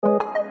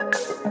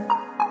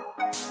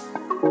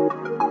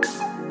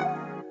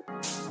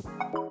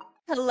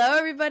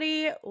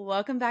everybody.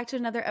 Welcome back to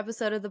another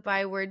episode of the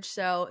Byword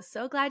Show.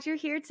 So glad you're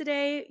here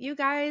today. You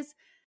guys,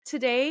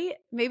 today,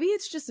 maybe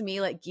it's just me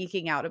like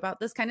geeking out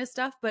about this kind of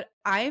stuff, but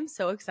I am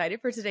so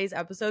excited for today's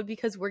episode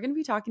because we're going to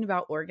be talking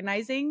about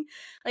organizing.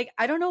 Like,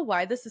 I don't know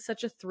why this is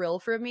such a thrill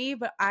for me,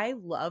 but I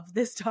love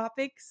this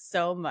topic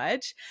so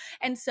much.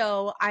 And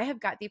so I have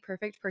got the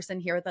perfect person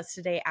here with us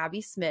today,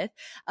 Abby Smith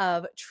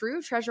of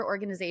True Treasure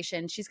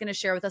Organization. She's going to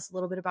share with us a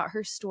little bit about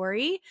her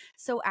story.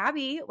 So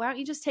Abby, why don't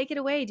you just take it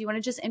away? Do you want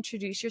to just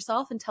introduce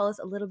yourself and tell us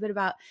a little bit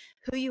about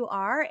who you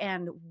are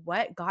and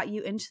what got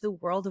you into the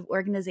world of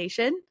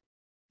organization?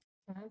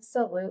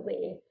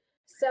 Absolutely.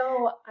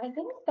 So I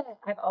think that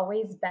I've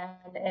always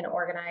been an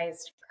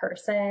organized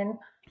person.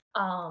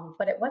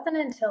 But it wasn't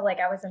until like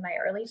I was in my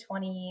early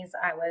 20s,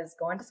 I was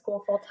going to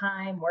school full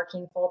time,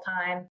 working full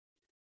time.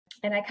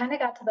 And I kind of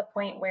got to the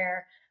point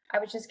where I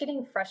was just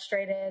getting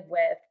frustrated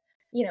with,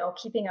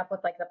 keeping up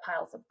with like the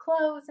piles of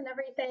clothes and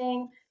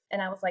everything.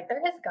 And I was like,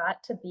 there has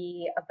got to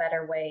be a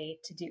better way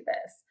to do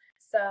this.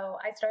 So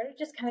I started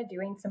just kind of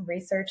doing some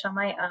research on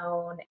my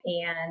own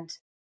and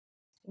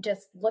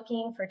just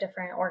looking for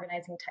different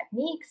organizing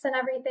techniques and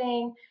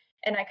everything.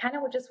 And I kind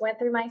of just went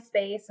through my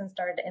space and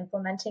started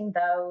implementing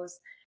those.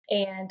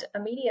 And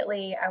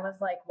immediately I was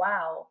like,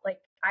 wow, like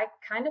I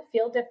kind of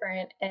feel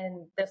different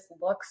and this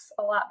looks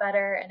a lot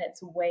better and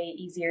it's way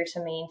easier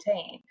to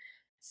maintain.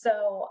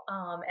 So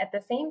at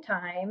the same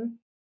time,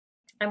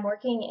 I'm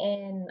working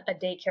in a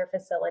daycare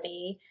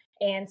facility.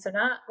 And so,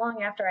 not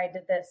long after I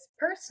did this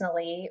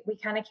personally, we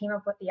kind of came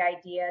up with the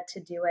idea to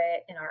do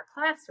it in our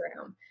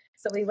classroom.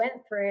 So, we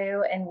went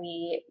through and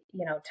we,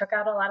 took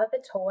out a lot of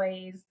the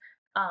toys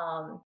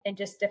and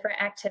just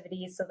different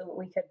activities so that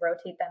we could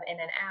rotate them in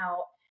and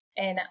out.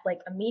 And like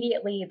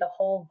immediately, the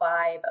whole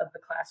vibe of the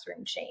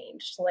classroom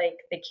changed. Like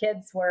the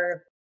kids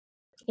were,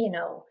 you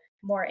know,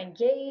 more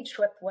engaged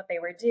with what they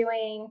were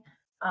doing.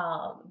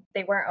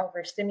 They weren't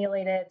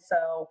overstimulated,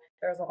 so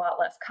there was a lot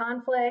less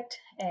conflict.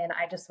 And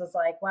I just was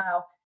like,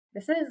 wow,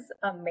 this is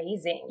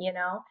amazing.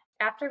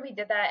 After we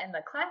did that in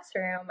the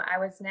classroom, I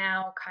was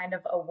now kind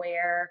of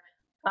aware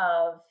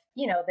of,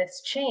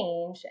 this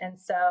change. And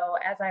so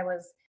as I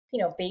was,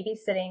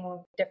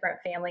 babysitting different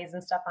families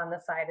and stuff on the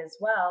side as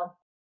well,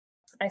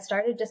 I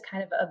started just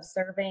kind of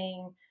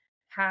observing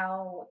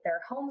how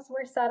their homes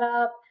were set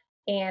up.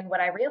 And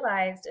what I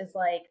realized is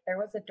like there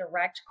was a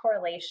direct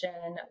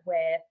correlation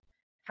with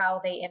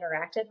how they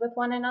interacted with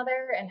one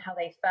another and how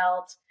they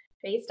felt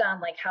based on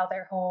like how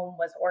their home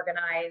was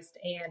organized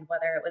and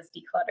whether it was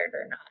decluttered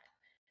or not.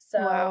 So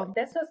Wow.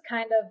 this was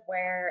kind of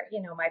where,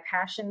 my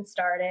passion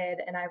started.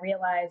 And I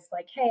realized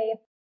like, hey,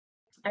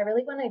 I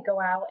really want to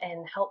go out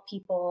and help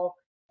people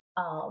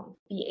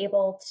be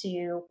able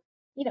to,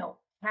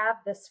 have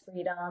this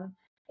freedom.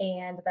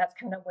 And that's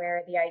kind of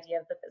where the idea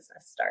of the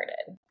business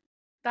started.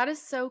 That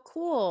is so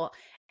cool.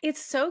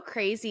 It's so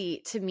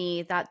crazy to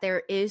me that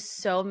there are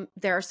so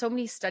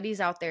many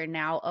studies out there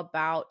now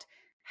about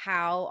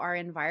how our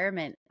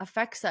environment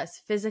affects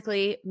us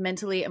physically,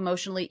 mentally,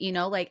 emotionally,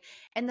 like,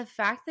 and the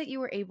fact that you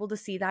were able to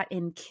see that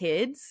in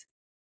kids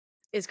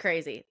is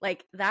crazy.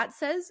 Like that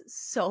says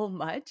so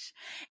much.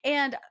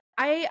 And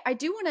I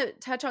do want to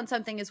touch on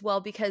something as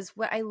well, because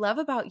what I love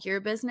about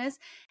your business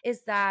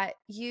is that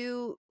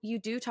you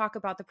do talk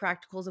about the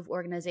practicals of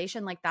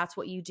organization, like that's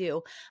what you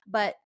do.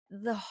 But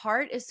the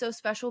heart is so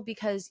special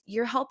because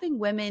you're helping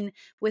women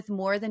with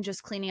more than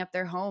just cleaning up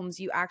their homes.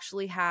 You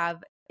actually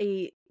have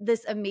a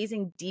this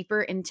amazing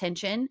deeper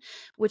intention,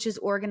 which is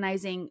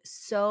organizing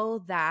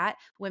so that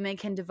women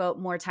can devote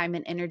more time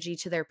and energy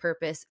to their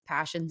purpose,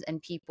 passions, and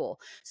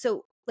people.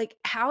 So like,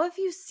 how have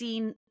you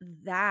seen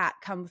that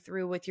come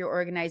through with your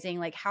organizing?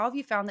 Like, how have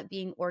you found that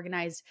being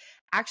organized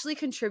actually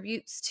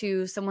contributes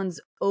to someone's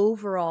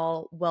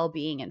overall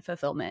well-being and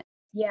fulfillment?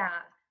 Yeah.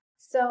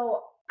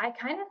 So I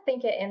kind of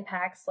think it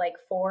impacts like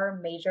four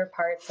major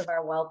parts of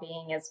our well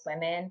being as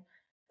women.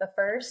 The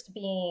first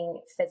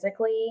being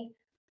physically.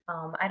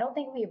 I don't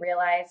think we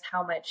realize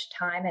how much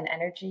time and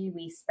energy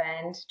we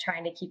spend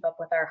trying to keep up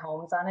with our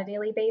homes on a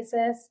daily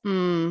basis.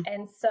 Mm,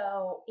 And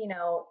so,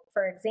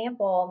 for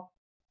example,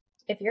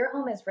 if your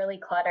home is really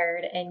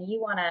cluttered and you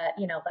want to,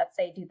 let's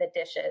say do the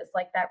dishes,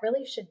 like that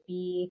really should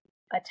be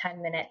a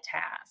 10-minute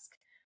task.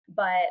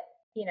 But,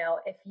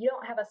 if you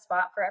don't have a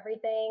spot for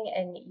everything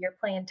and you're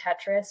playing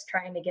Tetris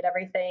trying to get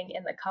everything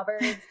in the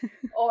cupboards,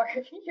 or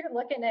you're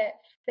looking at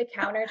the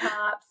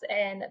countertops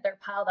and they're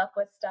piled up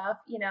with stuff,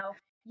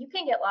 you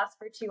can get lost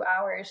for 2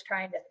 hours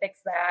trying to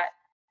fix that.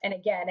 And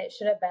again, it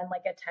should have been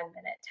like a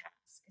 10-minute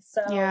task.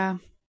 So, yeah.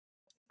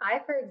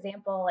 for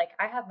example, like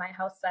I have my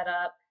house set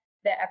up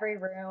that every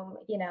room,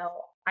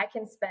 I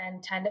can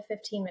spend 10 to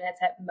 15 minutes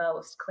at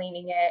most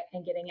cleaning it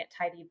and getting it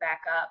tidied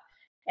back up.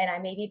 And I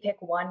maybe pick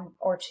one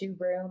or two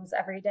rooms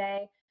every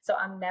day. So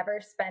I'm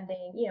never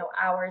spending,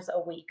 hours a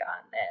week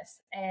on this.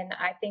 And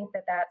I think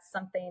that that's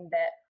something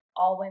that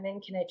all women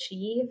can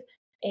achieve.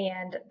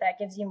 And that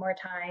gives you more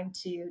time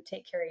to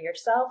take care of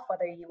yourself,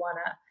 whether you want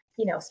to,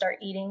 start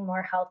eating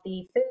more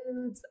healthy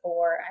foods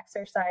or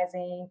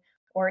exercising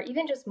or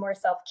even just more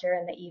self care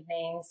in the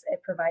evenings.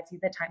 It provides you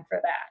the time for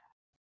that.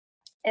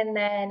 And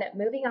then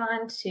moving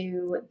on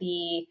to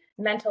the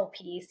mental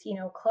piece,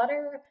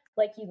 clutter,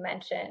 like you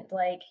mentioned,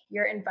 like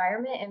your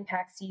environment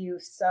impacts you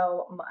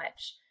so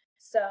much.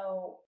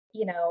 So,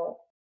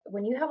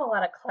 when you have a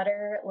lot of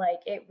clutter, like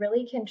it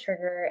really can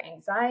trigger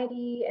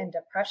anxiety and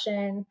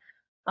depression.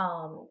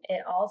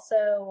 It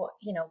also,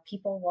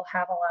 people will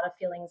have a lot of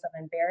feelings of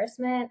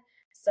embarrassment.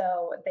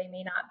 So they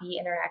may not be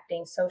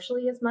interacting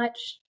socially as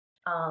much.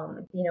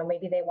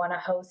 Maybe they want to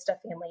host a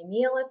family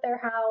meal at their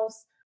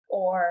house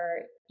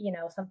or,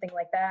 something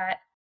like that,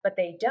 but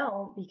they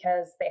don't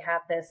because they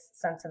have this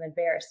sense of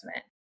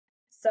embarrassment.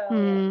 So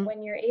Mm,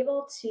 when you're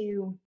able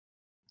to,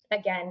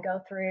 again,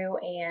 go through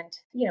and,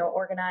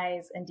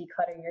 organize and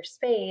declutter your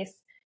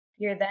space,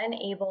 you're then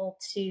able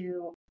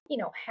to,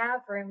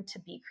 have room to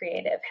be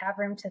creative, have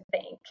room to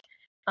think,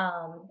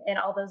 and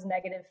all those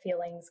negative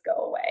feelings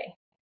go away.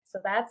 So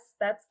that's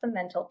the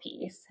mental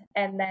piece.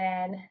 And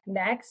then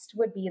next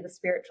would be the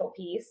spiritual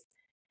piece.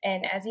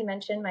 And as you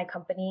mentioned, my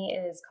company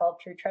is called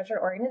True Treasure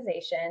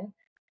Organization,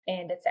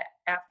 and it's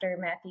after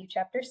Matthew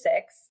chapter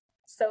 6.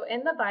 So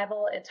in the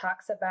Bible, it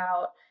talks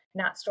about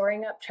not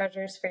storing up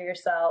treasures for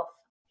yourself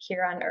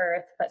here on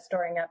earth, but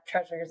storing up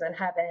treasures in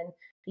heaven,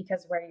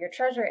 because where your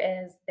treasure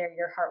is, there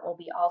your heart will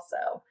be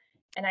also.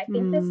 And I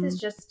think this is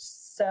mm.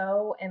 just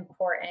so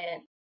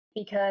important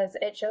because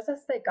it shows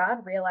us that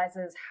God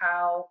realizes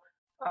how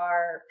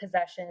our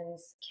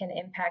possessions can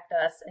impact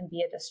us and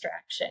be a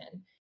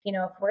distraction.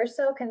 If we're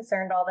so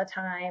concerned all the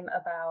time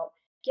about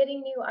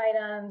getting new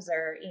items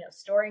or,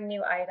 storing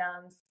new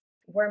items,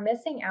 we're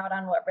missing out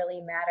on what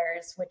really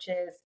matters, which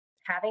is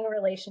having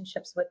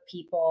relationships with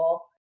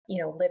people,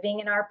 living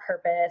in our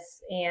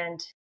purpose and,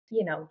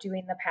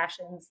 doing the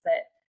passions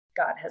that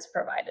God has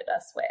provided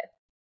us with.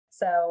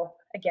 So,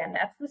 again,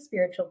 that's the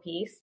spiritual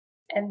piece.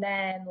 And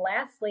then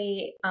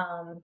lastly,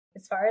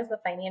 as far as the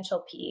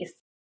financial piece,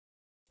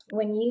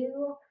 when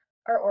you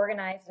are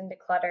organized and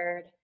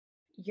decluttered,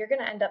 you're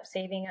going to end up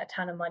saving a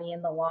ton of money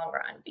in the long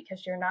run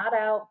because you're not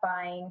out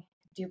buying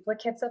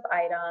duplicates of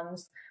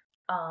items.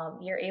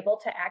 You're able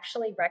to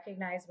actually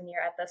recognize when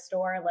you're at the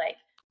store, like,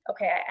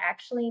 okay, I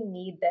actually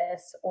need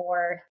this,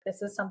 or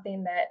this is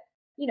something that,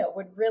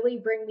 would really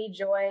bring me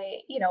joy,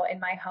 in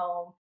my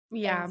home.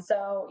 And Yeah.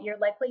 so you're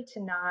likely to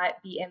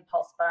not be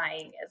impulse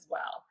buying as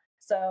well.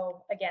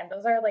 So again,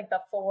 those are like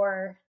the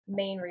four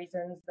main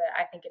reasons that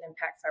I think it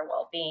impacts our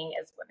well-being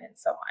as women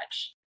so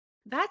much.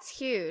 That's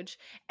huge.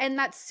 And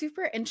that's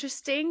super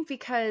interesting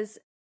because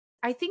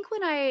I think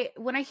when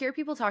I hear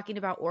people talking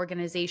about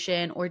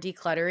organization or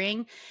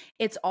decluttering,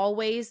 it's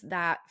always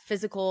that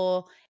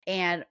physical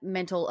and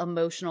mental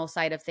emotional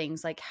side of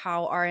things, like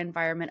how our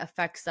environment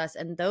affects us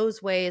in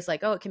those ways,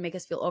 like, oh, it can make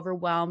us feel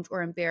overwhelmed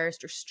or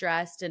embarrassed or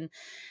stressed, and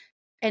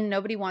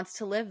nobody wants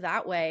to live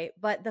that way.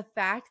 But the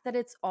fact that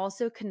it's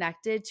also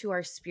connected to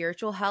our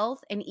spiritual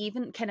health and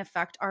even can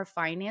affect our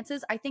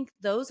finances, I think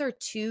those are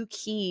two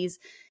key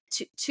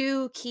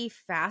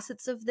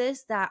facets of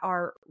this that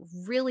are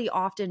really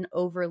often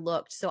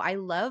overlooked. So I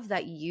love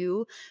that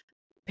you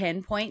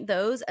pinpoint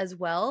those as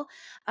well.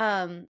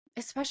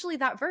 Especially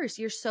that verse.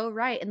 You're so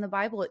right. In the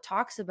Bible, it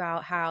talks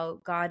about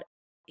how God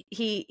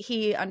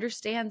he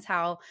understands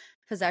how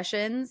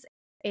possessions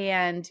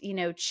and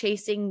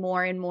chasing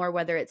more and more,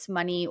 whether it's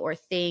money or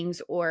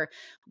things or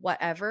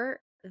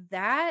whatever,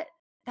 that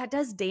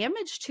does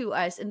damage to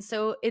us. And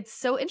so it's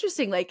so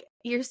interesting, like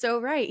you're so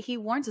right, he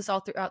warns us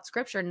all throughout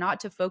scripture not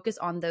to focus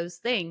on those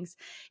things.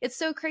 It's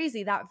so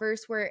crazy, that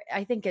verse where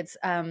I think it's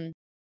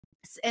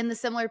in the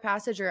similar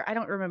passage, or I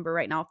don't remember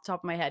right now off the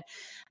top of my head,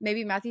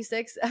 maybe Matthew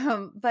 6,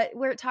 but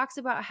where it talks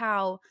about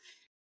how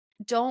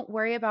don't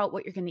worry about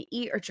what you're going to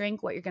eat or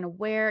drink, what you're going to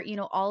wear,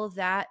 all of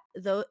that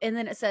though. And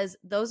then it says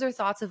those are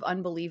thoughts of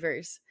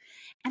unbelievers.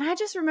 And I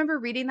just remember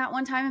reading that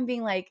one time and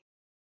being like,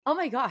 oh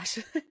my gosh,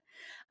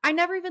 I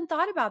never even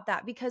thought about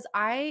that because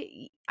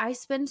I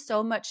spend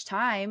so much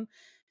time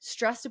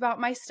stressed about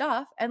my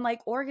stuff and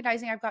like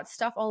organizing. I've got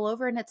stuff all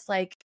over and it's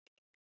like,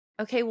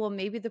 okay, well,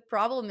 maybe the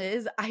problem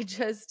is I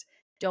just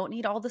don't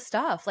need all the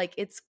stuff. Like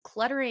it's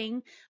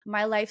cluttering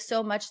my life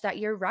so much that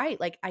you're right.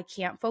 Like I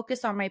can't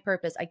focus on my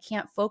purpose. I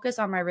can't focus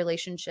on my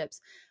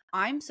relationships.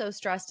 I'm so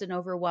stressed and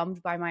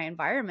overwhelmed by my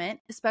environment,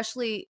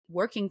 especially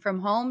working from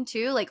home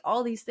too, like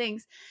all these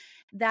things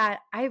that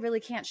I really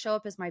can't show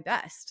up as my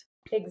best.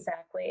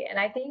 Exactly. And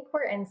I think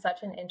we're in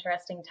such an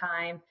interesting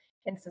time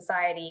in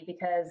society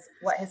because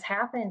what has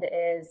happened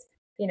is,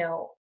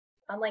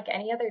 unlike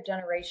any other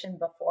generation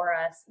before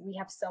us, we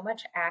have so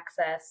much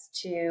access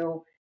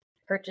to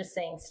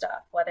purchasing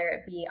stuff, whether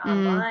it be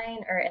Mm,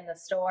 online or in the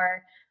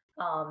store.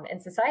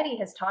 And society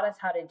has taught us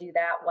how to do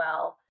that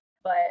well.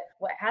 But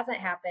what hasn't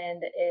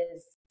happened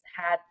is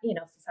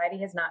society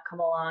has not come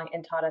along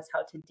and taught us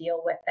how to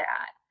deal with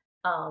that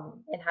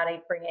and how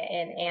to bring it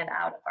in and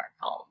out of our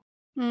home.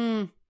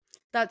 mm.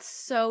 That's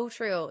so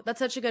true. That's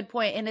such a good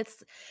point. And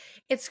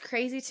it's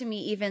crazy to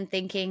me even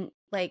thinking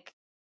like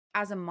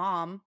as a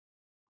mom,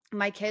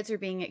 my kids are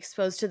being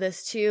exposed to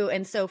this too.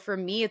 And so for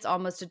me, it's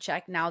almost a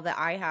check now that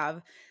I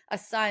have a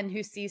son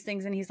who sees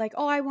things and he's like,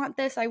 "Oh, I want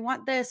this. I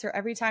want this." Or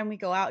every time we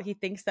go out, he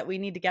thinks that we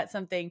need to get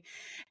something.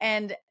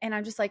 And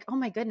I'm just like, "Oh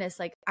my goodness,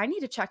 like I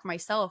need to check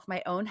myself,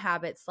 my own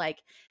habits. Like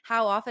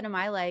how often am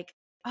I like,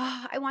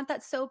 oh, I want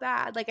that so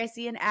bad. Like I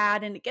see an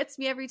ad and it gets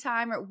me every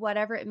time or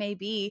whatever it may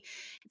be."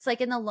 It's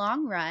like in the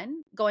long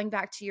run, going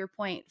back to your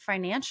point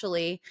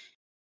financially,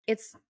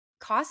 it's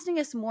costing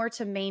us more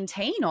to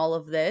maintain all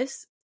of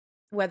this,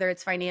 whether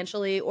it's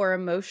financially or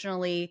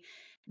emotionally,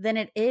 than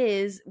it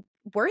is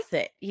worth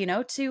it,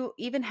 to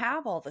even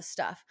have all the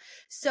stuff.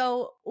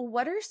 So,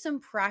 what are some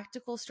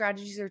practical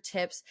strategies or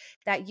tips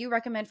that you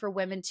recommend for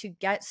women to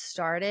get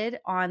started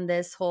on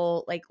this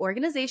whole like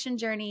organization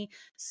journey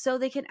so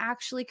they can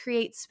actually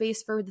create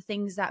space for the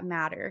things that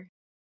matter?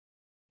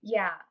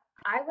 Yeah,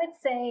 I would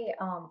say,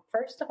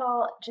 first of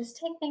all, just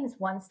take things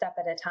one step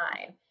at a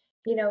time.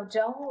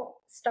 Don't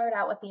start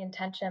out with the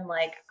intention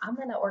like, I'm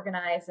going to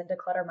organize and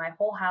declutter my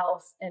whole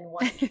house in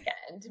one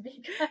weekend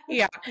because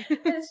Yeah.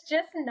 it's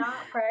just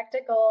not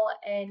practical.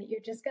 And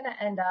you're just going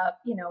to end up,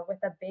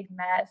 with a big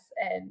mess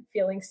and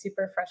feeling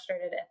super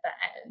frustrated at the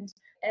end.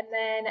 And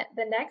then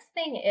the next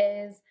thing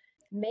is,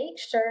 make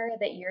sure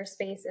that your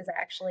space is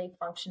actually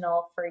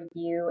functional for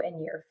you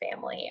and your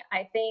family.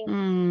 I think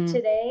Mm,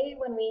 today,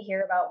 when we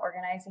hear about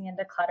organizing and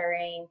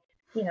decluttering,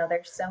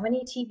 there's so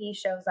many TV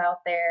shows out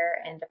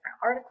there and different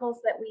articles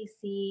that we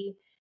see.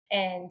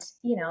 And,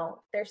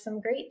 there's some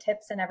great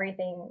tips and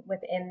everything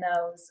within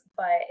those,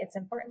 but it's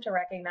important to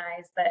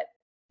recognize that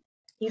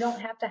you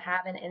don't have to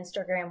have an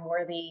Instagram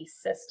worthy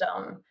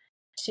system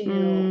to,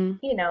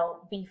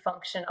 mm, be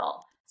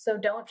functional. So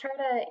don't try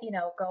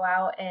to, go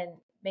out and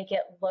make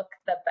it look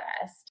the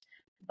best,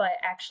 but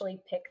actually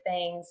pick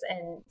things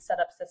and set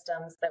up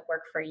systems that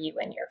work for you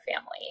and your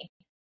family.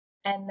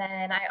 And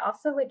then I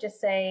also would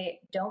just say,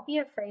 don't be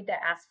afraid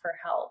to ask for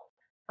help.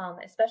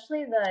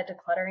 Especially the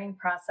decluttering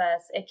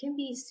process, it can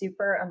be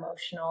super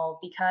emotional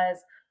because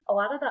a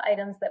lot of the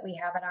items that we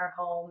have in our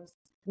homes,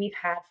 we've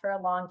had for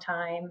a long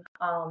time.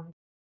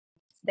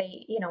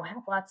 They,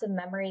 have lots of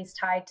memories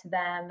tied to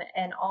them.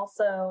 And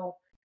also,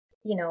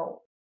 you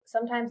know,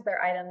 sometimes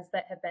they're items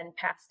that have been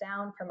passed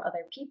down from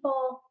other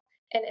people.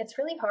 And it's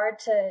really hard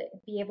to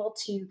be able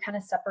to kind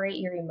of separate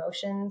your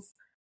emotions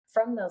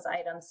from those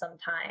items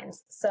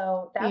sometimes.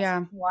 So that's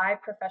yeah. why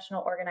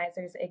professional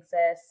organizers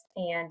exist.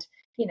 And,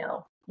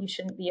 you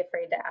shouldn't be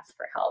afraid to ask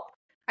for help.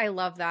 I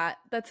love that.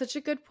 That's such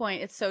a good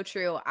point. It's so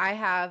true. I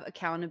have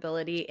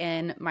accountability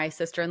in my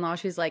sister-in-law.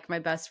 She's like my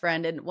best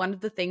friend. And one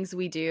of the things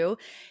we do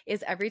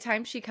is every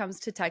time she comes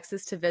to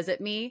Texas to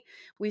visit me,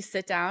 we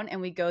sit down and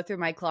we go through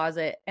my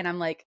closet. And I'm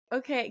like,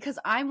 okay, because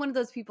I'm one of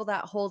those people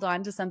that hold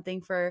on to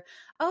something for,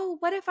 oh,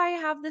 what if I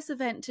have this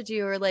event to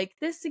do or like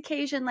this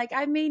occasion? Like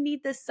I may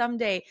need this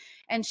someday.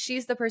 And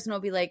she's the person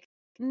who'll be like,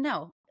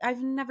 no,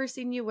 I've never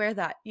seen you wear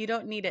that. You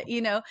don't need it.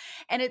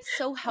 And it's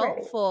so Right.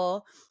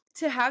 helpful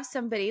to have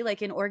somebody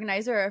like an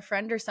organizer or a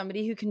friend or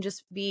somebody who can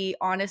just be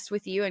honest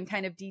with you and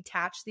kind of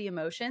detach the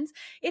emotions.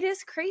 It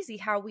is crazy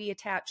how we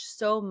attach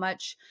so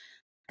much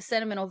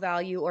sentimental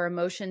value or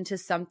emotion to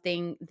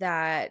something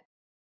that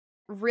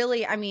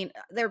really, I mean,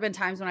 there have been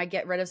times when I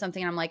get rid of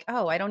something and I'm like,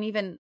 oh, I don't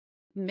even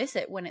miss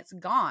it when it's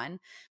gone.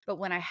 But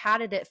when I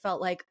had it, it felt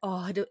like,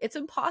 oh, it's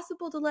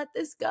impossible to let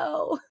this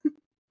go.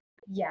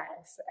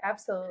 Yes,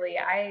 absolutely.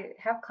 I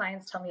have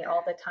clients tell me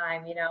all the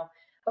time,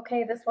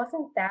 okay, this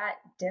wasn't that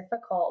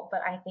difficult,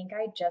 but I think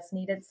I just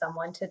needed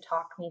someone to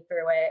talk me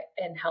through it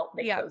and help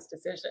make Yeah. those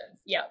decisions.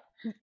 Yep.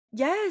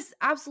 Yes,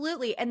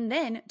 absolutely. And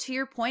then to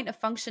your point of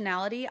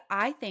functionality,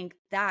 I think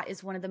that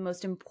is one of the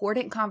most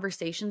important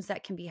conversations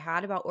that can be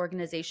had about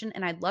organization.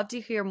 And I'd love to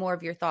hear more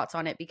of your thoughts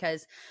on it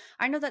because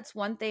I know that's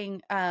one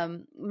thing.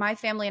 My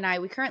family and I,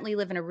 we currently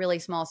live in a really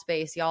small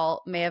space.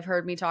 Y'all may have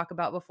heard me talk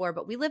about before,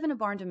 but we live in a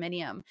barn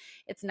dominium.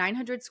 It's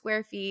 900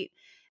 square feet.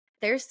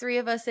 There's three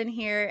of us in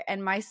here,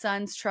 and my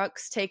son's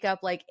trucks take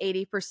up like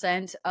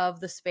 80% of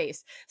the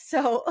space.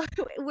 So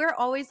we're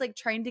always like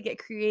trying to get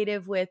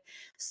creative with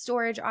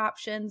storage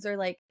options or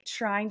like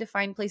trying to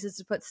find places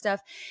to put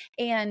stuff.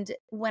 And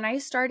when I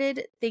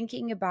started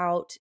thinking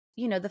about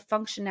the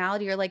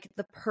functionality or like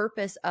the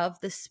purpose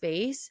of the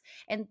space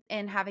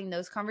and having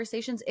those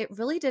conversations, it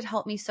really did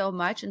help me so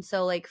much. And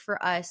so like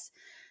for us,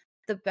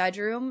 the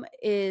bedroom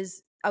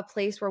is a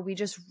place where we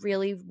just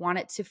really want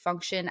it to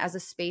function as a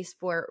space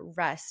for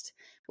rest,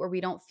 where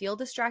we don't feel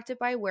distracted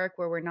by work,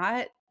 where we're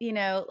not,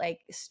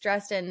 like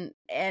stressed and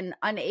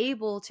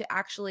unable to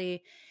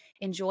actually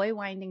enjoy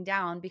winding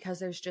down because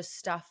there's just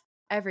stuff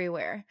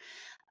everywhere.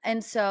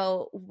 And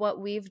so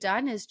what we've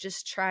done is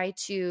just try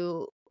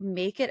to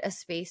make it a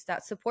space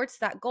that supports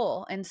that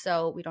goal. And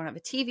so we don't have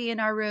a TV in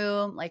our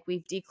room. Like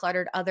we've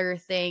decluttered other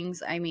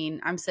things. I mean,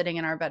 I'm sitting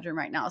in our bedroom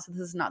right now, so this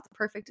is not the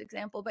perfect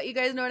example, but you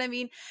guys know what I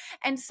mean.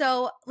 And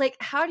so like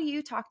how do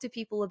you talk to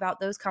people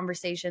about those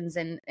conversations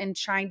and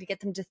trying to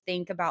get them to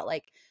think about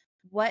like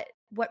what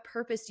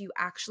purpose do you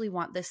actually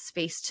want this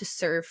space to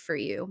serve for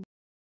you?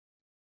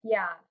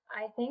 Yeah,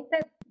 I think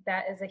that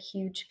that is a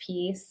huge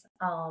piece.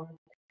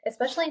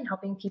 especially in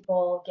helping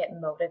people get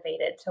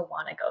motivated to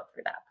want to go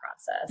through that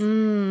process.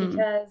 Mm,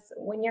 Because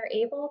when you're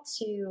able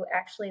to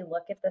actually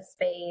look at the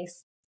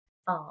space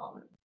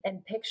um,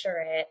 and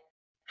picture it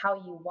how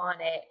you want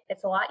it,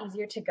 it's a lot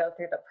easier to go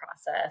through the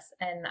process.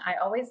 And I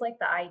always like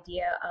the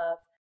idea of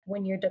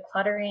when you're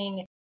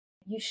decluttering,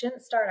 you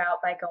shouldn't start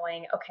out by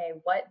going, okay,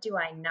 what do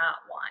I not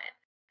want?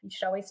 You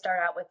should always start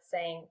out with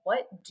saying,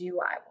 what do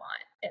I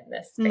want in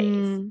this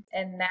space? mm.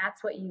 And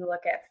that's what you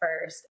look at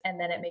first. And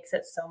then it makes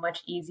it so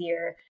much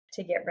easier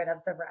to get rid of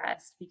the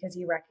rest because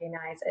you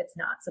recognize it's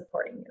not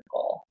supporting your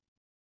goal.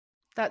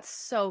 That's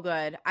so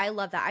good. I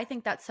love that. I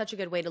think that's such a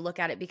good way to look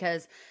at it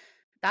because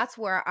that's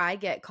where I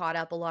get caught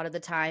up a lot of the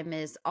time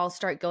is I'll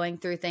start going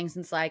through things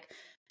and it's like,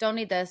 don't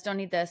need this, don't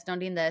need this, don't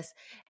need this.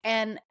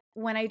 And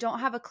when I don't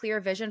have a clear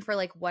vision for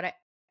like what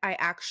I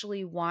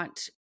actually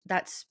want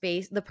that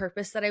space, the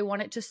purpose that I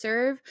want it to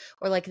serve,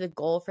 or like the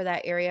goal for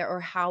that area or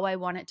how I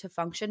want it to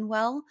function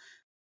well,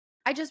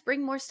 I just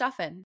bring more stuff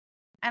in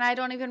and I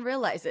don't even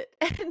realize it.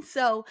 And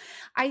so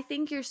I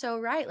think you're so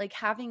right. Like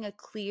having a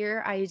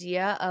clear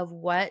idea of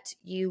what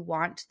you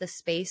want the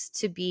space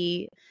to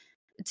be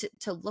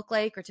to look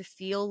like or to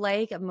feel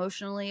like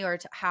emotionally or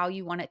to how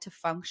you want it to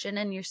function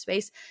in your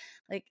space,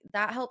 like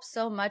that helps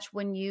so much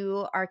when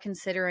you are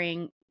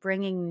considering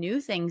bringing new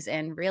things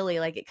in. Really,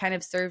 like it kind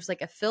of serves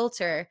like a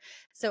filter.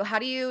 So how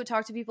do you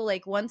talk to people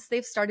like once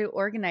they've started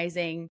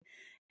organizing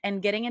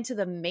and getting into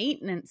the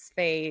maintenance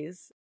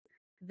phase,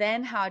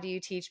 then how do you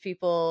teach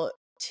people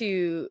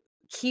to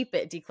keep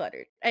it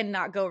decluttered and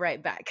not go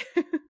right back?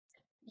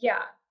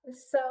 Yeah.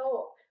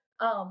 So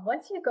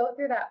once you go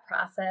through that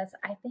process,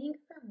 I think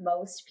for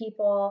most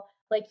people,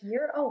 like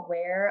you're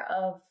aware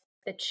of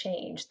the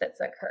change that's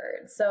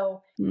occurred.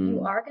 So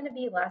you Mm, are going to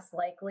be less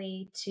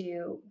likely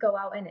to go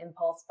out and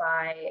impulse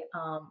buy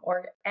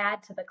or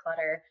add to the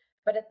clutter.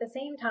 But at the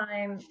same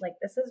time, like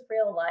this is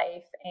real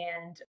life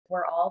and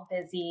we're all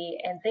busy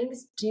and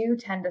things do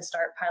tend to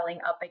start piling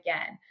up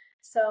again.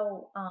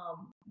 So,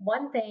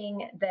 one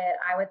thing that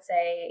I would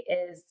say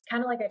is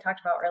kind of like I talked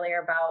about earlier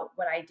about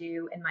what I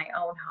do in my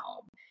own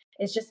home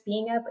is just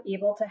being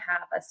able to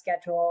have a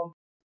schedule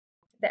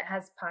that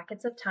has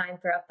pockets of time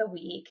throughout the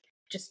week,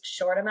 just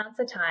short amounts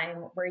of time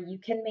where you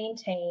can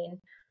maintain,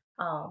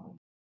 um,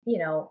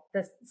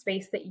 the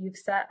space that you've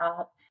set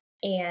up.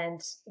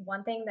 And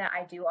one thing that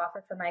I do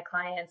offer for my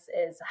clients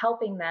is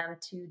helping them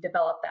to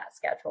develop that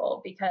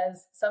schedule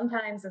because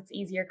sometimes it's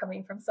easier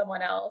coming from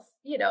someone else,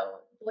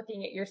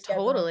 looking at your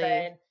schedule totally.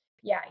 than,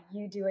 yeah,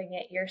 you doing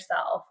it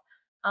yourself.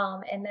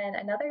 And then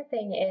another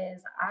thing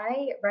is,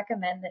 I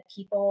recommend that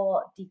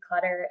people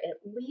declutter at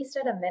least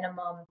at a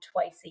minimum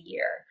twice a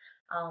year,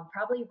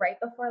 probably right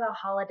before the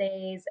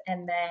holidays.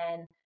 And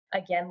then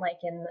again, like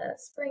in the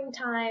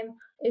springtime,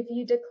 if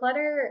you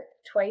declutter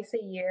twice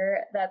a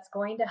year, that's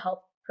going to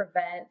help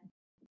prevent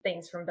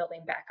things from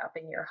building back up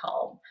in your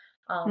home.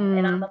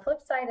 And on Mm, the flip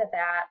side of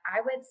that,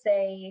 I would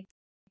say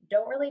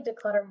don't really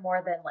declutter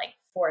more than like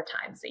 4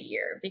 times a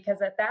year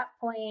because at that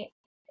point,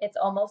 it's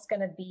almost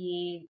going to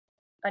be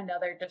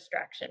another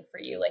distraction for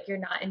you. Like you're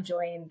not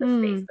enjoying the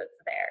space mm. that's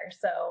there.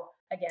 So,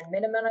 again,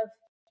 minimum of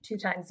 2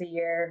 times a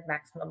year,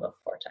 maximum of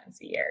 4 times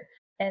a year.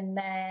 And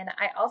then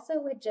I also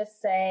would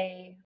just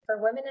say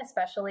for women,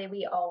 especially,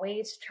 we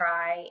always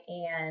try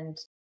and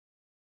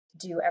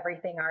do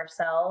everything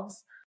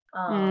ourselves.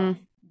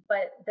 Mm.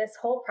 But this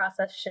whole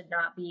process should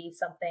not be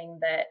something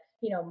that,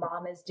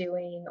 mom is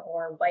doing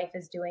or wife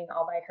is doing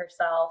all by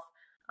herself.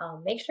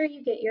 Make sure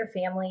you get your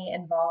family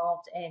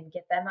involved and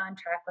get them on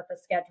track with the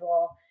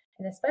schedule.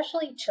 And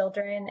especially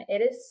children,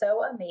 it is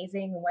so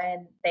amazing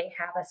when they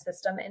have a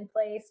system in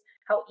place,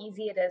 how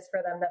easy it is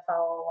for them to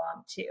follow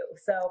along too.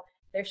 So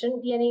there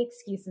shouldn't be any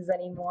excuses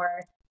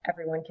anymore.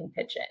 Everyone can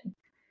pitch in.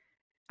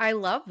 I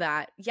love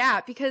that.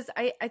 Yeah, because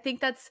I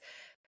think that's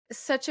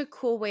such a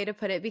cool way to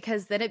put it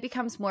because then it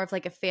becomes more of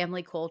like a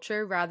family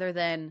culture rather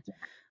than,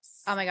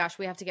 oh Yes. my gosh,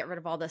 we have to get rid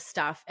of all this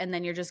stuff. And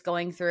then you're just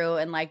going through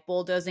and like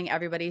bulldozing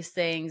everybody's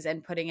things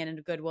and putting it in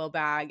a Goodwill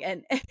bag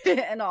and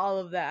and all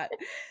of that.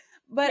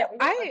 But Yeah, we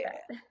don't want I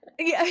that.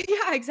 yeah,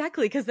 yeah,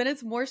 exactly. Cause then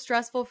it's more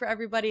stressful for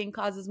everybody and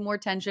causes more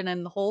tension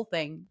and the whole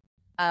thing.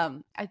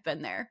 I've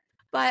been there.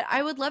 But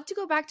I would love to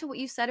go back to what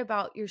you said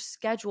about your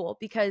schedule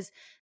because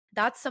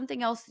that's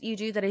something else you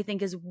do that I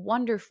think is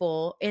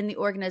wonderful in the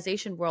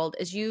organization world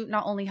is you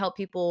not only help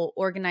people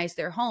organize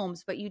their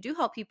homes, but you do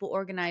help people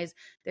organize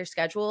their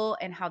schedule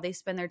and how they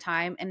spend their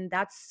time. And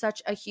that's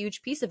such a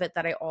huge piece of it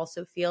that I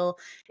also feel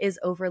is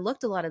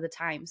overlooked a lot of the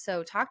time.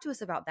 So talk to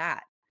us about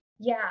that.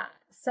 Yeah.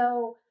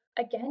 So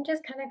again,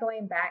 just kind of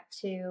going back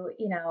to,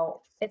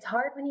 it's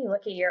hard when you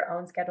look at your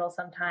own schedule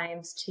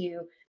sometimes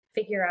to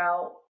figure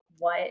out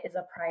what is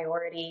a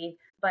priority.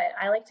 But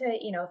I like to,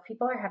 if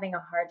people are having a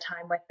hard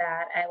time with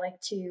that, I like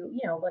to,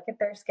 look at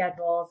their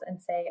schedules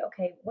and say,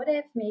 okay, what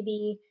if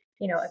maybe,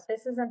 if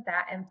this isn't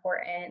that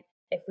important,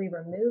 if we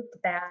removed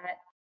that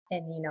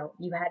and,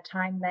 you had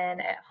time then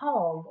at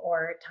home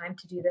or time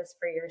to do this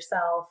for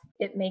yourself,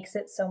 it makes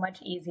it so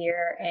much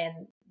easier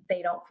and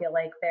they don't feel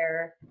like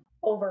they're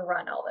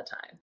overrun all the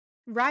time.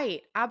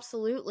 Right.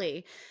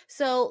 Absolutely.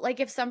 So, like,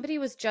 if somebody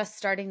was just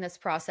starting this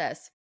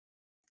process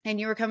and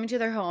you were coming to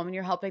their home and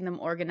you're helping them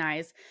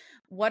organize,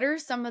 what are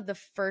some of the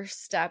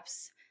first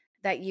steps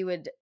that you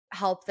would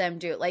help them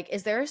do? Like,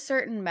 is there a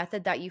certain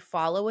method that you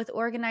follow with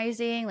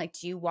organizing? Like,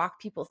 do you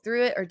walk people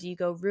through it or do you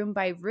go room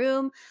by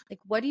room? Like,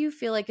 what do you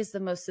feel like is the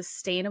most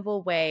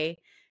sustainable way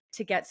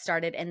to get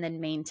started and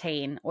then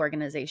maintain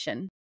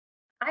organization?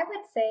 I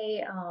would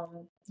say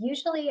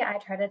usually I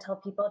try to tell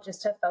people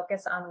just to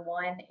focus on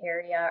one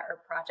area or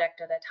project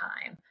at a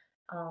time,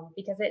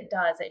 because it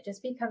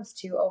just becomes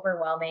too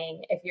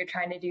overwhelming if you're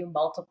trying to do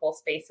multiple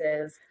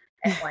spaces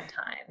at one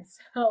time.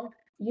 So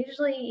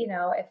usually,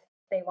 if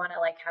they want to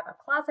like have a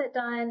closet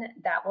done,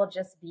 that will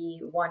just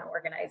be one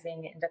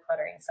organizing and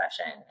decluttering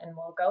session. And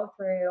we'll go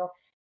through,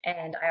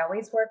 and I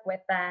always work with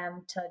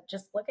them to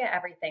just look at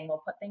everything.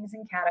 We'll put things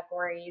in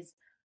categories,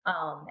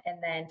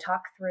 and then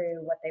talk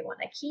through what they want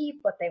to keep,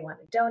 what they want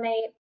to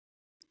donate.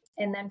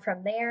 And then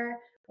from there,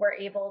 we're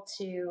able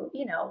to,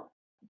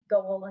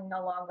 go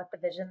along with the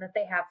vision that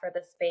they have for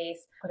the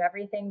space, put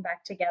everything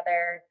back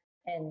together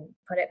and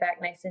put it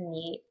back nice and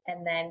neat,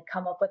 and then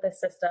come up with a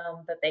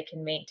system that they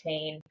can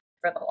maintain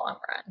for the long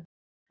run.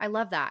 I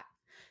love that.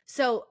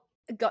 So,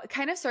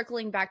 kind of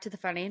circling back to the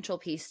financial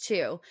piece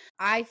too,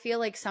 I feel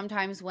like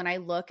sometimes when I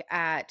look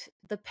at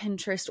the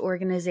Pinterest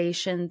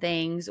organization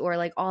things or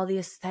like all the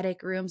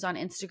aesthetic rooms on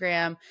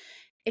Instagram,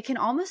 it can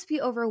almost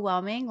be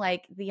overwhelming,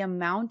 like the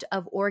amount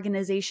of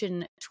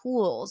organization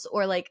tools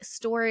or like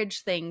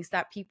storage things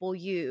that people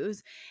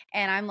use.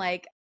 And I'm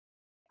like,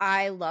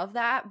 I love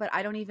that, but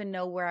I don't even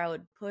know where I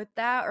would put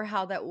that or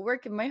how that would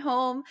work in my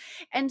home.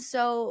 And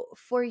so,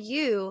 for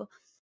you,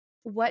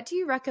 what do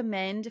you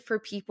recommend for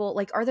people?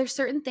 Like, are there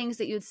certain things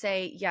that you'd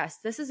say, yes,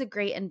 this is a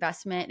great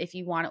investment if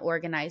you want to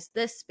organize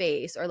this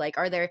space? Or like,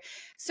 are there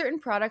certain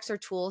products or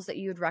tools that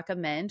you would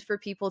recommend for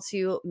people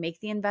to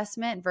make the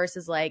investment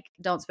versus like,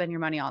 don't spend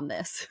your money on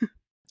this?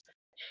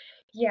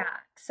 Yeah.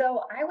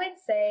 So I would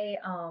say,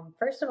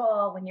 first of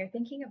all, when you're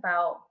thinking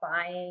about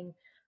buying,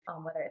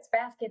 whether it's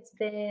baskets,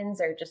 bins,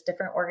 or just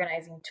different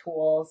organizing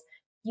tools,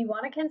 you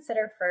want to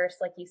consider first,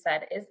 like you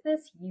said, is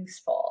this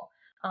useful?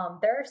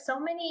 There are so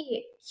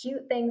many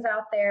cute things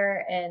out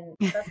there, and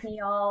trust me,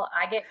 y'all,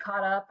 I get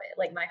caught up.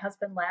 Like my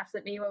husband laughs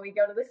at me when we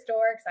go to the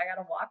store because I got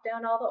to walk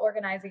down all the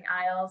organizing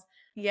aisles. Um,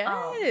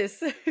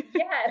 Yes.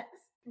 yes,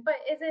 but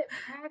is it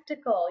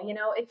practical?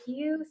 If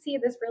you see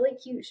this really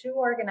cute shoe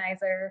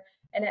organizer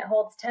and it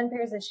holds 10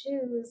 pairs of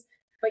shoes,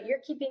 but you're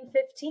keeping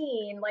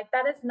 15, like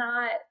that is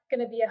not going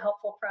to be a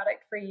helpful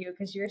product for you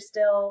because you're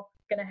still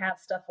going to have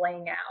stuff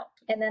laying out.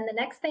 And then the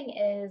next thing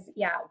is,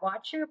 yeah,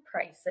 watch your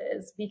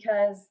prices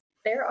because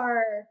there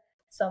are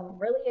some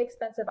really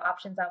expensive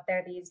options out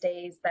there these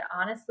days that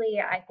honestly,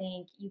 I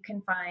think you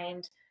can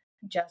find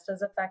just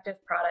as effective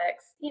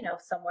products,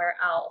 somewhere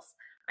else.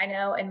 I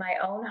know in my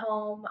own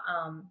home,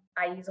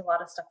 I use a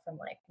lot of stuff from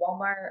like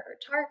Walmart or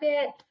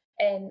Target.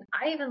 And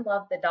I even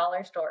love the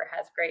dollar store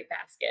has great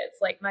baskets.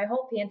 Like my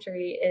whole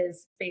pantry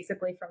is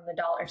basically from the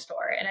dollar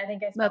store. And I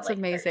think I spent That's like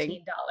amazing. $13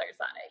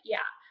 on it. Yeah.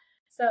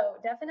 So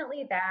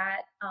definitely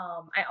that.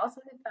 I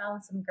also have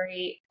found some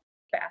great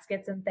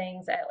baskets and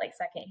things at like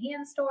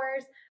secondhand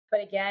stores.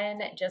 But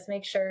again, just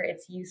make sure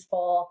it's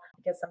useful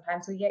because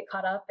sometimes we get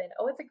caught up in,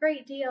 oh, it's a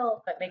great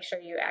deal, but make sure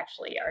you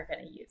actually are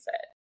going to use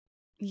it.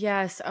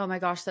 Yes. Oh my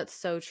gosh, that's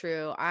so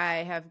true. I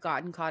have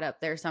gotten caught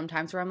up there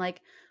sometimes where I'm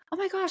like, oh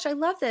my gosh, I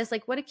love this.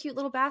 Like, what a cute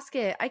little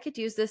basket. I could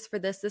use this for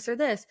this, this, or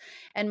this.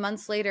 And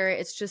months later,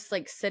 it's just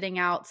like sitting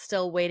out,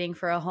 still waiting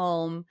for a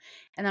home.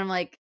 And then I'm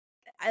like,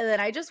 and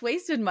then I just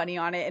wasted money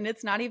on it and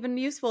it's not even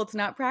useful. It's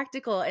not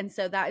practical. And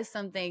so that is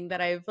something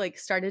that I've like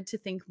started to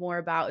think more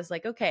about is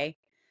like, okay,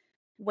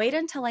 wait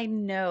until I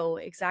know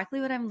exactly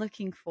what I'm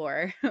looking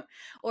for.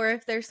 Or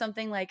if there's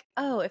something like,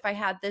 oh, if I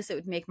had this, it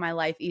would make my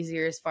life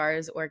easier as far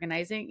as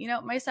organizing,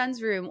 my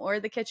son's room or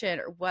the kitchen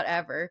or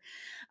whatever.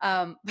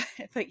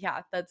 But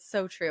yeah, that's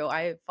so true.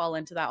 I fall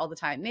into that all the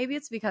time. Maybe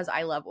it's because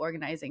I love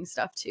organizing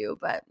stuff too,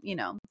 but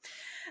Yeah.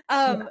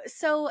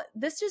 so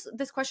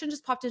this question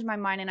just popped into my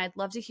mind and I'd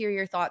love to hear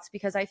your thoughts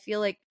because I feel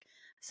like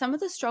some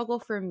of the struggle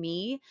for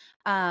me,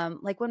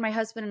 like when my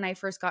husband and I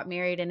first got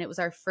married and it was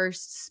our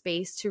first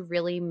space to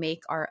really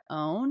make our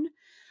own,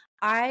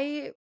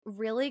 I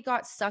really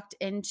got sucked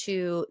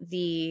into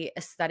the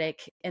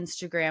aesthetic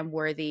Instagram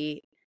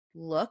worthy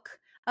look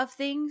of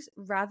things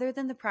rather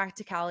than the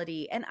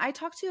practicality. And I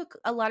talk to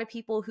a lot of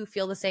people who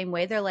feel the same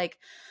way. They're like,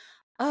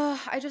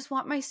 oh, I just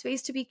want my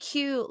space to be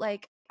cute.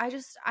 Like, I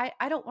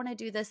don't want to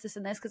do this, this,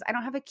 and this because I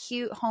don't have a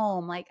cute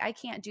home. Like, I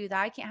can't do that.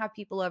 I can't have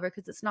people over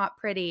because it's not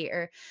pretty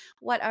or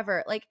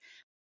whatever. Like,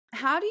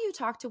 how do you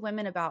talk to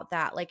women about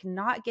that? Like,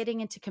 not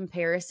getting into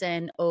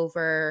comparison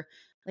over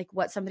like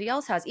what somebody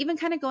else has, even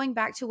kind of going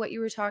back to what you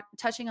were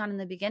touching on in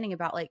the beginning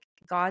about like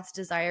God's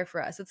desire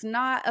for us. It's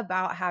not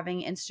about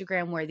having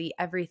Instagram worthy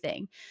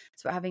everything.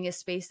 It's about having a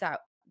space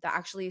that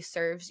actually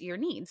serves your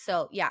needs.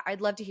 So yeah,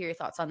 I'd love to hear your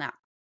thoughts on that.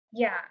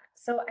 Yeah.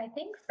 So I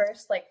think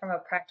first, like from a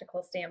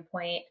practical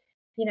standpoint,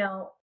 you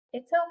know,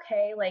 it's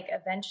okay. Like,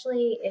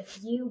 eventually, if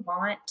you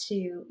want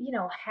to,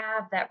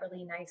 have that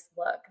really nice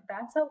look,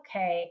 that's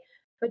okay.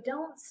 But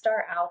don't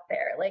start out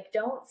there. Like,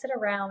 don't sit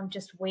around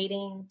just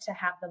waiting to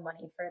have the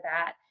money for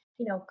that.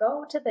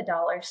 Go to the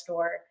dollar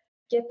store,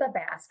 get the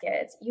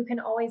baskets. You can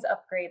always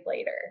upgrade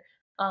later.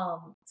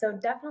 So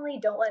definitely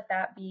don't let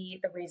that be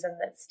the reason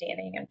that's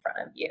standing in front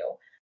of you.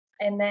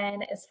 And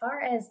then, as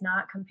far as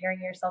not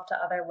comparing yourself to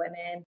other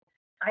women,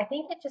 I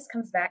think it just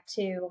comes back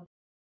to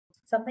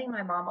something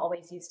my mom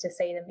always used to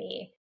say to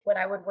me when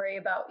I would worry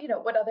about,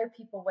 what other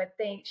people would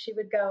think. She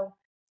would go,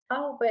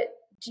 "Oh, but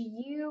do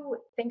you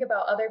think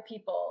about other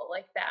people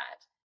like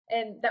that?"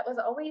 And that was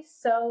always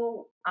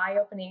so eye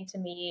opening to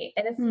me.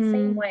 And it's the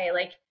same Hmm. way.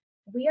 Like,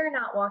 we are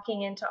not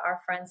walking into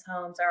our friends'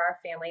 homes or our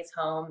family's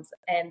homes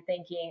and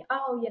thinking,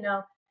 "Oh,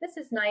 this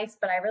is nice,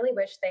 but I really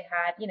wish they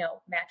had,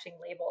 matching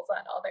labels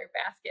on all their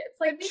baskets."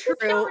 Like, we just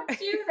True. don't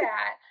do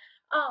that.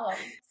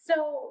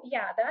 So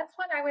yeah, that's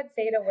what I would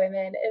say to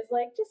women is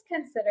like, just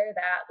consider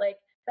that. Like,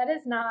 that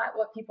is not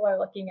what people are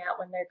looking at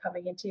when they're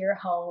coming into your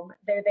home.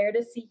 They're there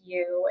to see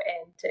you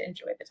and to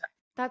enjoy the time.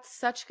 That's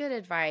such good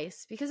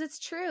advice because it's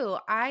true.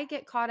 I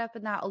get caught up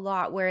in that a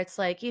lot where it's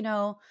like, I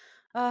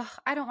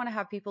don't want to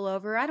have people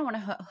over. I don't want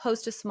to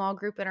host a small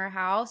group in our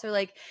house, or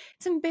like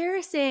it's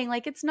embarrassing.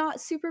 Like it's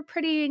not super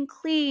pretty and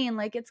clean.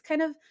 Like it's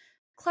kind of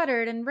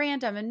cluttered and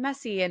random and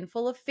messy and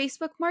full of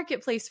Facebook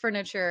Marketplace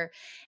furniture.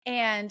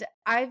 And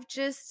I've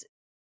just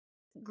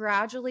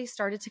gradually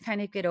started to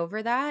kind of get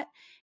over that.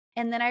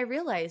 And then I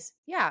realized,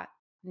 yeah,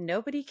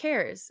 nobody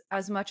cares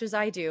as much as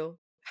I do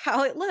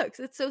how it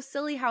looks. It's so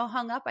silly how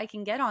hung up I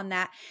can get on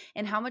that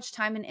and how much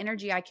time and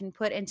energy I can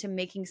put into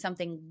making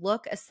something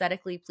look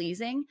aesthetically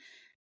pleasing,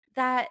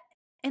 that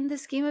in the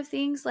scheme of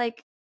things,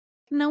 like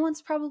no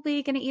one's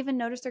probably going to even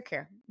notice or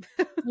care.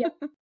 Yep,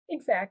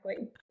 exactly.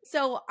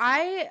 So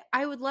I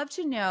would love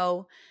to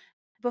know,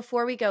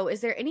 before we go,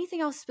 is there anything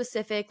else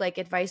specific, like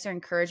advice or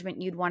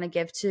encouragement you'd want to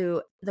give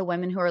to the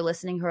women who are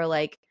listening who are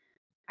like,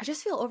 I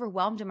just feel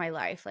overwhelmed in my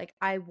life. Like,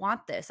 I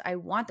want this. I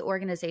want the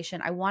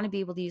organization. I want to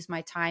be able to use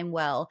my time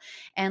well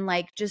and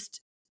like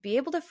just be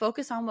able to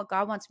focus on what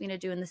God wants me to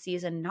do in the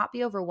season, not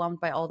be overwhelmed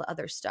by all the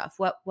other stuff.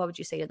 What would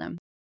you say to them?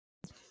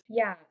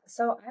 Yeah.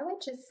 So I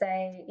would just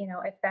say,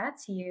 if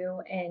that's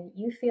you and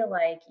you feel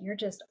like you're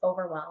just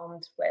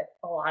overwhelmed with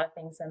a lot of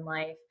things in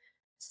life,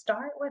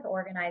 start with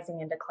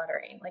organizing and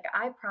decluttering. Like,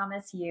 I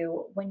promise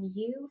you, when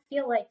you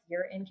feel like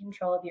you're in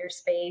control of your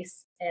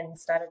space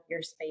instead of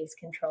your space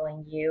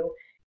controlling you,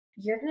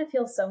 you're going to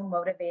feel so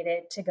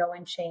motivated to go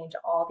and change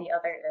all the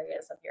other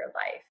areas of your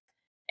life.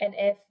 And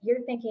if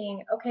you're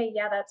thinking, okay,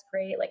 yeah, that's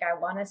great, like I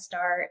want to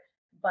start,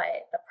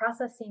 but the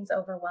process seems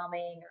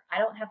overwhelming, or I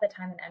don't have the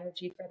time and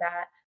energy for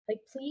that, like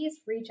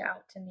please reach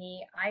out to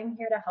me. I'm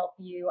here to help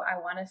you. I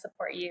want to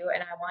support you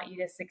and I want you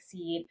to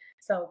succeed.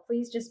 So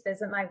please just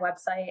visit my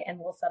website and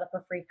we'll set up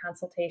a free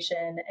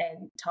consultation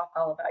and talk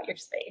all about your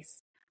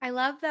space. I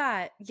love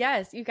that.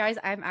 Yes, you guys,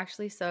 I'm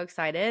actually so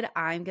excited.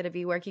 I'm going to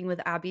be working with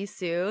Abby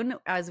soon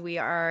as we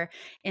are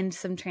in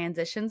some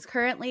transitions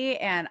currently.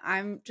 And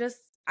I'm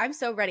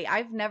so ready.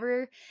 I've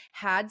never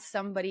had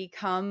somebody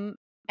come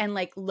and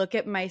like look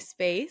at my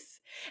space,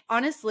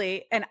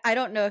 honestly. And I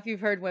don't know if you've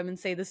heard women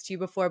say this to you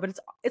before, but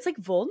it's like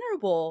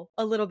vulnerable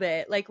a little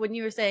bit. Like when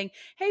you were saying,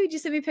 "Hey, would you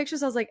send me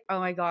pictures?" I was like, "Oh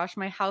my gosh,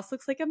 my house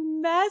looks like a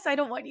mess. I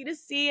don't want you to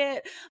see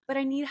it, but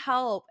I need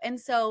help." And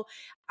so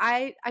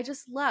I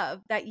just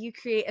love that you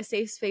create a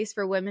safe space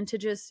for women to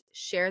just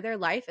share their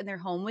life and their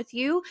home with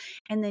you,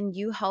 and then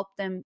you help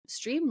them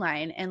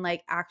streamline and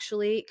like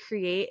actually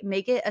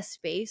make it a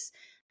space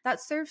that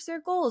serves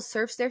their goals,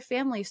 serves their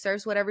family,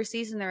 serves whatever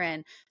season they're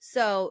in.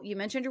 So you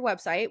mentioned your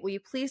website. Will you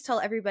please tell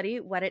everybody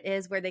what it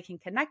is, where they can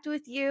connect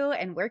with you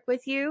and work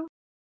with you?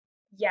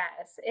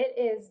 Yes, it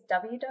is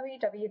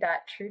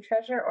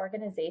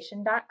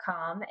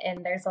www.truetreasureorganization.com.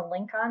 And there's a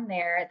link on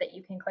there that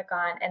you can click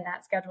on, and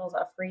that schedules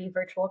a free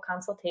virtual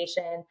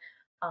consultation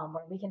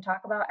where we can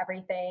talk about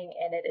everything.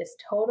 And it is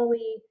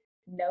totally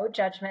no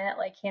judgment,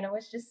 like Hannah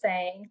was just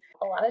saying.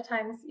 A lot of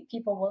times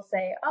people will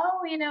say, "Oh,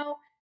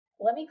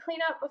 let me clean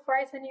up before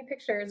I send you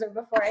pictures or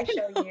before I I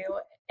show know. you."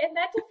 And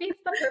that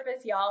defeats the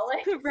purpose, y'all.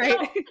 Like,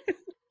 Right.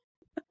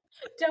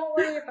 so don't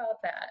worry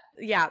about that.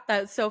 Yeah,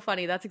 that's so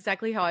funny. That's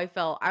exactly how I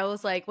felt. I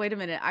was like, wait a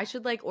minute, I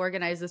should like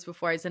organize this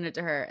before I send it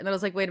to her. And then I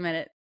was like, wait a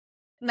minute.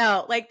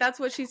 No, like that's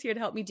what she's here to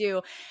help me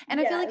do.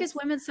 And I feel like as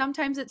Yes. women,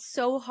 sometimes it's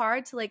so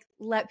hard to like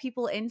let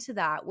people into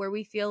that, where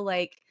we feel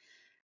like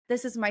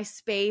this is my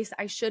space.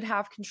 I should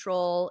have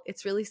control.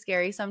 It's really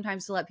scary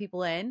sometimes to let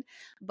people in.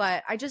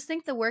 But I just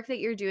think the work that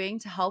you're doing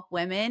to help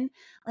women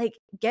like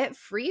get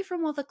free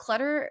from all the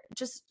clutter,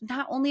 just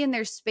not only in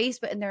their space,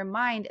 but in their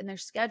mind and their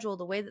schedule,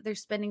 the way that they're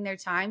spending their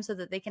time so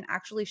that they can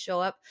actually show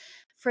up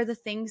for the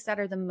things that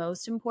are the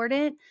most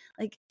important.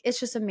 Like it's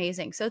just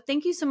amazing. So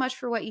thank you so much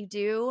for what you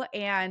do.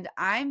 And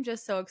I'm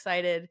just so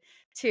excited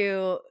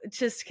to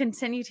just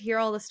continue to hear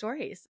all the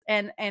stories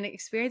and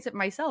experience it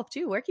myself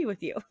too, working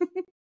with you.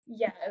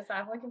 Yes,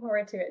 I'm looking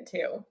forward to it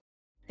too.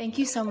 Thank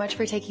you so much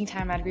for taking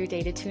time out of your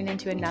day to tune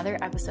into another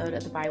episode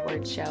of the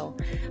Byword Show.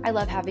 I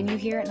love having you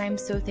here, and I'm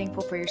so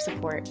thankful for your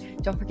support.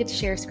 Don't forget to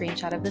share a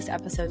screenshot of this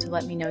episode to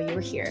let me know you were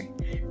here.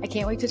 I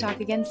can't wait to talk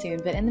again soon,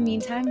 but in the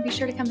meantime, be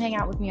sure to come hang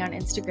out with me on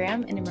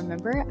Instagram, and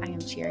remember, I am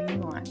cheering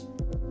you on.